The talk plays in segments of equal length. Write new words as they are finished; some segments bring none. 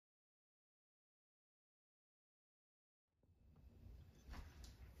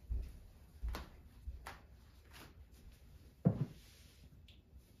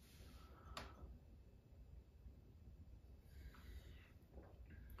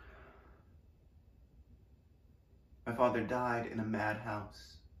My father died in a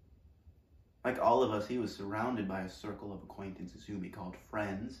madhouse. Like all of us, he was surrounded by a circle of acquaintances whom he called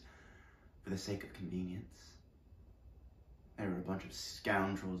friends for the sake of convenience. They were a bunch of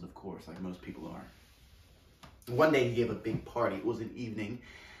scoundrels, of course, like most people are. One day he gave a big party. It was an evening,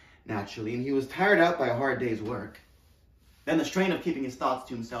 naturally, and he was tired out by a hard day's work. Then the strain of keeping his thoughts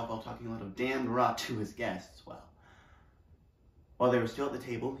to himself while talking a lot of damned rot to his guests, well, while they were still at the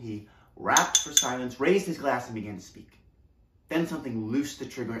table, he rapped for silence, raised his glass, and began to speak. Then something loosed the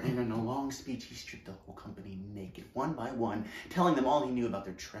trigger, and in a long speech, he stripped the whole company naked, one by one, telling them all he knew about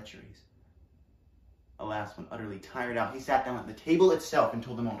their treacheries. Alas, when utterly tired out, he sat down at the table itself and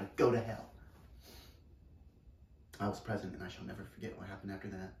told them all to go to hell. I was present, and I shall never forget what happened after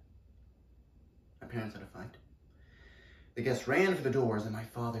that. My parents had a fight. The guests ran for the doors, and my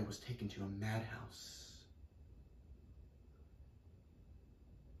father was taken to a madhouse,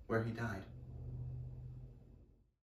 where he died.